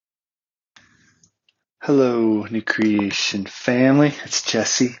Hello, New Creation family. It's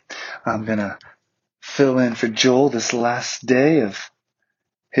Jesse. I'm going to fill in for Joel this last day of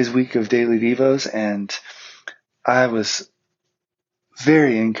his week of daily devos, and I was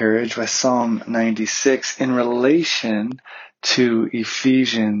very encouraged by Psalm 96 in relation to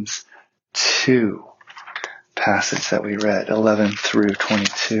Ephesians 2 passage that we read, 11 through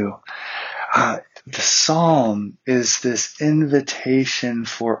 22. The psalm is this invitation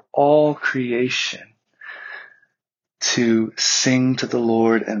for all creation to sing to the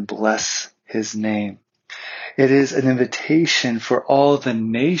Lord and bless his name. It is an invitation for all the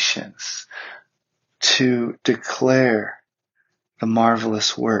nations to declare the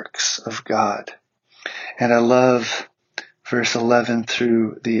marvelous works of God. And I love verse 11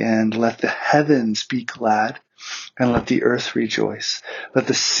 through the end. Let the heavens be glad and let the earth rejoice. Let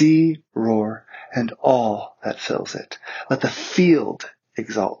the sea roar and all that fills it. Let the field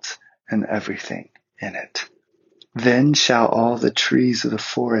exult and everything in it. Then shall all the trees of the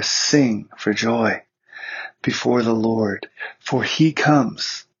forest sing for joy before the Lord, for he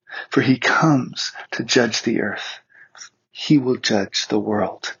comes to judge the earth. He will judge the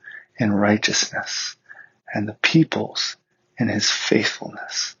world in righteousness and the peoples in his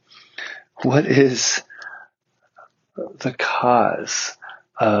faithfulness. What is the cause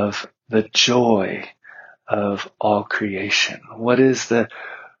of the joy of all creation? What is the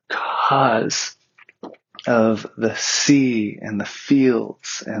cause of the sea and the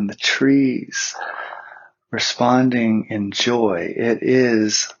fields and the trees responding in joy? It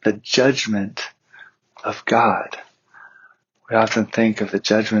is the judgment of God. We often think of the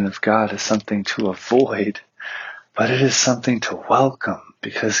judgment of God as something to avoid, but it is something to welcome,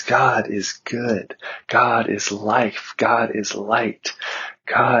 because God is good. God is life. God is light.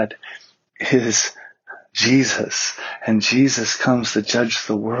 God is Jesus, and Jesus comes to judge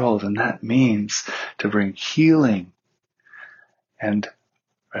the world, and that means to bring healing and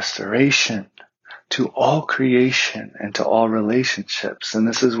restoration to all creation and to all relationships. And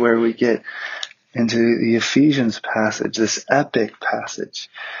this is where we get into the Ephesians passage, this epic passage.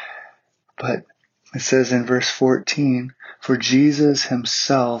 But it says in verse 14, for Jesus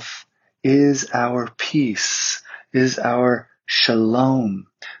himself is our peace, is our shalom,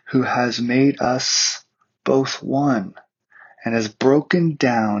 who has made us both one, and has broken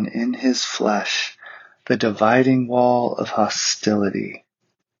down in his flesh the dividing wall of hostility,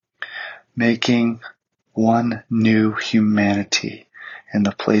 making one new humanity in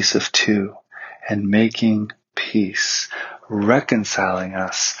the place of two, and making peace, reconciling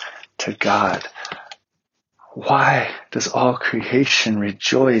us to God. Why does all creation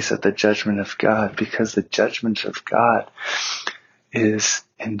rejoice at the judgment of God? Because the judgment of God is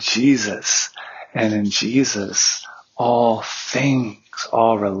in Jesus, and in Jesus all things,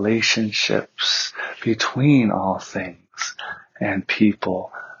 all relationships between all things and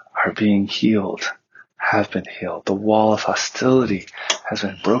people are being healed, have been healed. The wall of hostility has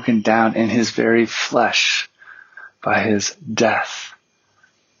been broken down in his very flesh by his death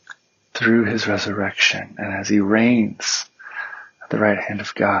through his resurrection. And as he reigns at the right hand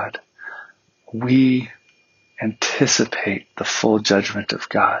of God, we anticipate the full judgment of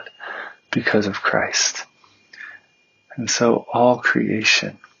God because of Christ. And so all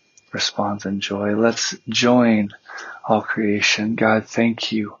creation responds in joy. Let's join all creation. God,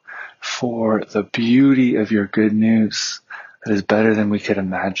 thank you for the beauty of your good news that is better than we could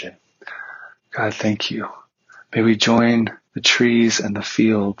imagine. God, thank you. May we join the trees and the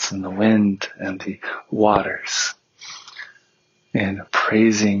fields and the wind and the waters in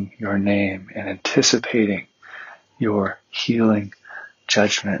praising your name and anticipating your healing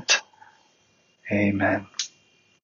judgment. Amen.